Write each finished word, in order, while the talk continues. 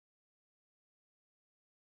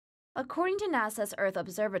According to NASA's Earth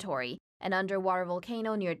Observatory, an underwater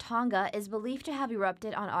volcano near Tonga is believed to have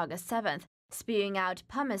erupted on August 7th, spewing out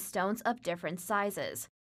pumice stones of different sizes.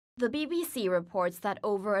 The BBC reports that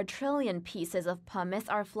over 1 trillion pieces of pumice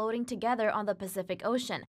are floating together on the Pacific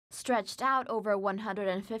Ocean, stretched out over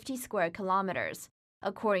 150 square kilometers.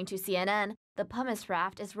 According to CNN, the pumice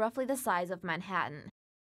raft is roughly the size of Manhattan.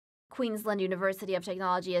 Queensland University of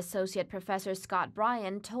Technology Associate Professor Scott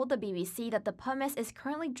Bryan told the BBC that the pumice is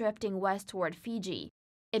currently drifting west toward Fiji.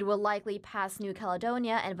 It will likely pass New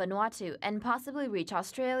Caledonia and Vanuatu and possibly reach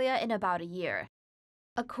Australia in about a year.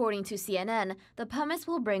 According to CNN, the pumice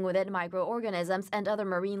will bring with it microorganisms and other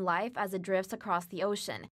marine life as it drifts across the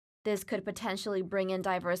ocean. This could potentially bring in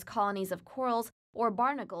diverse colonies of corals or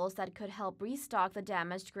barnacles that could help restock the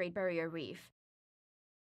damaged Great Barrier Reef.